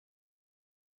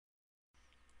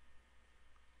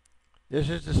This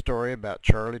is the story about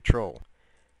Charlie Troll.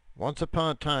 Once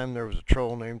upon a time there was a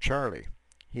troll named Charlie.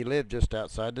 He lived just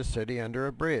outside the city under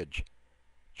a bridge.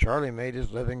 Charlie made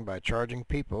his living by charging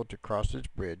people to cross his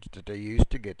bridge that they used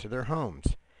to get to their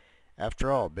homes. After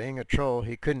all, being a troll,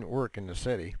 he couldn't work in the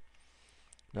city.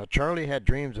 Now Charlie had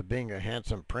dreams of being a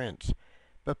handsome prince,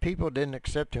 but people didn't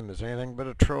accept him as anything but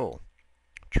a troll.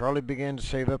 Charlie began to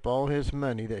save up all his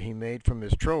money that he made from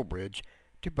his troll bridge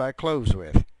to buy clothes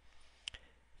with.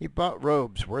 He bought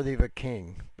robes worthy of a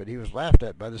king, but he was laughed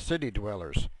at by the city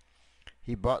dwellers.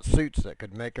 He bought suits that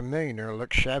could make a millionaire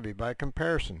look shabby by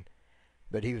comparison,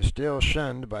 but he was still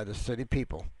shunned by the city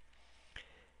people.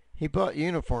 He bought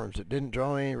uniforms that didn't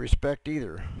draw any respect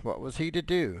either. What was he to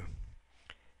do?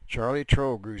 Charlie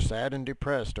Troll grew sad and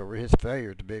depressed over his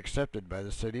failure to be accepted by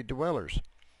the city dwellers.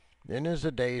 Then as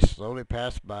the days slowly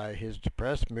passed by, his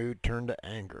depressed mood turned to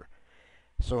anger.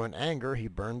 So in anger he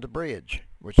burned the bridge,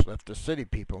 which left the city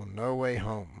people no way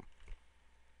home.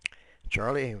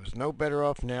 Charlie was no better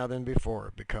off now than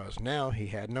before, because now he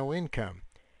had no income.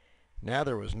 Now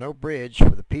there was no bridge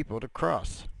for the people to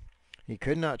cross. He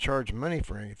could not charge money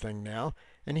for anything now,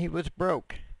 and he was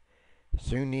broke.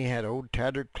 Soon he had old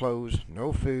tattered clothes,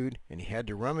 no food, and he had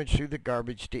to rummage through the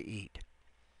garbage to eat.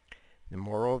 The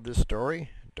moral of this story: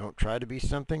 don't try to be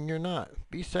something you're not.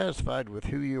 Be satisfied with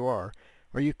who you are,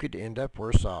 or you could end up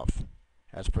worse off.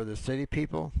 As for the city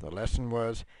people, the lesson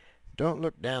was, don't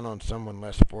look down on someone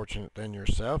less fortunate than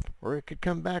yourself, or it could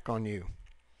come back on you.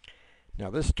 Now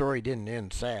this story didn't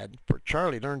end sad, for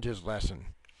Charlie learned his lesson.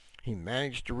 He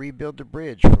managed to rebuild the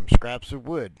bridge from scraps of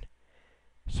wood.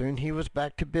 Soon he was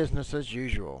back to business as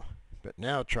usual, but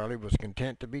now Charlie was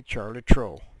content to be Charlie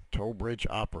Troll, toll bridge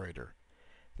operator.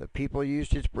 The people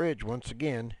used his bridge once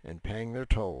again in paying their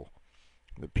toll.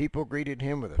 The people greeted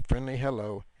him with a friendly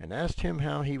hello and asked him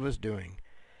how he was doing.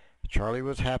 Charlie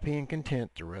was happy and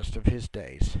content the rest of his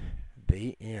days.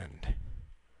 The end.